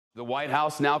The White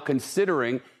House now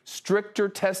considering stricter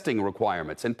testing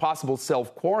requirements and possible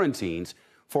self-quarantines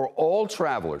for all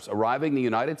travelers arriving in the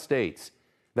United States.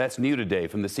 That's new today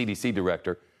from the CDC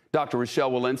director. Dr.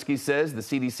 Rochelle Walensky says the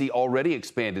CDC already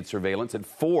expanded surveillance at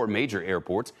 4 major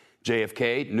airports: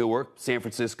 JFK, Newark, San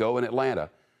Francisco, and Atlanta.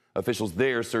 Officials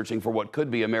there searching for what could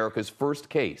be America's first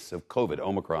case of COVID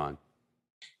Omicron.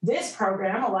 This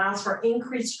program allows for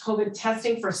increased COVID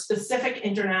testing for specific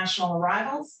international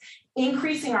arrivals,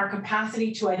 increasing our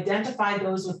capacity to identify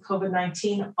those with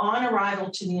COVID-19 on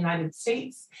arrival to the United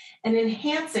States, and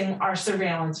enhancing our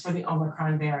surveillance for the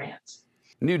Omicron variant.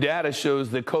 New data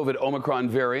shows the COVID Omicron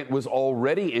variant was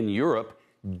already in Europe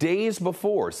days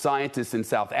before scientists in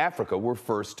South Africa were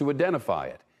first to identify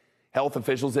it. Health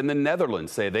officials in the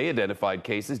Netherlands say they identified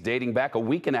cases dating back a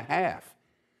week and a half.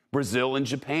 Brazil and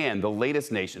Japan, the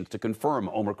latest nations to confirm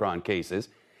Omicron cases.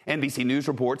 NBC News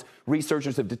reports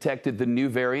researchers have detected the new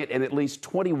variant in at least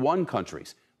 21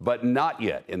 countries, but not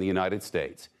yet in the United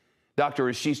States. Dr.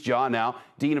 Ashish Jha, now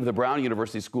Dean of the Brown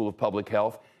University School of Public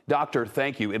Health. Doctor,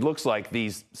 thank you. It looks like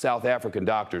these South African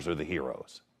doctors are the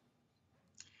heroes.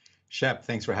 Shep,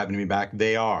 thanks for having me back.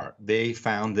 They are. They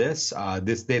found this.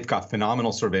 They've got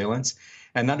phenomenal surveillance.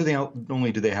 And not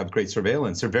only do they have great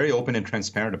surveillance, they're very open and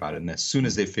transparent about it. And as soon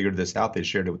as they figured this out, they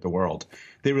shared it with the world.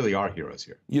 They really are heroes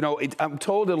here. You know, I'm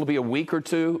told it'll be a week or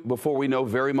two before we know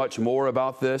very much more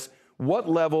about this. What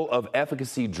level of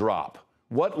efficacy drop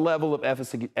would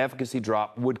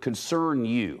concern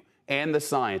you and the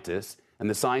scientists and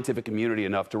the scientific community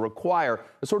enough to require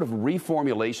a sort of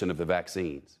reformulation of the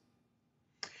vaccines?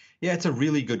 Yeah, it's a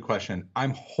really good question.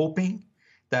 I'm hoping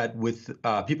that with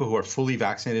people who are fully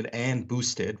vaccinated and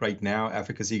boosted right now,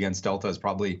 efficacy against Delta is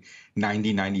probably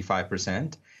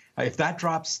 95%. If that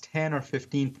drops 10 or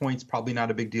 15 points, probably not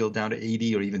a big deal, down to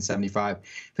 80 or even 75.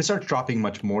 If it starts dropping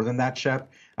much more than that, Shep,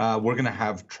 we're going to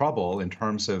have trouble in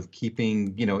terms of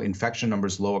keeping, infection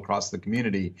numbers low across the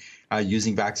community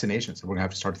using vaccinations. So we're going to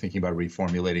have to start thinking about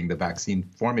reformulating the vaccine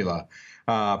formula.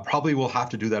 Probably we'll have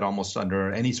to do that almost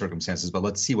under any circumstances, but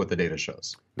let's see what the data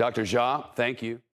shows. Dr. Jha, thank you.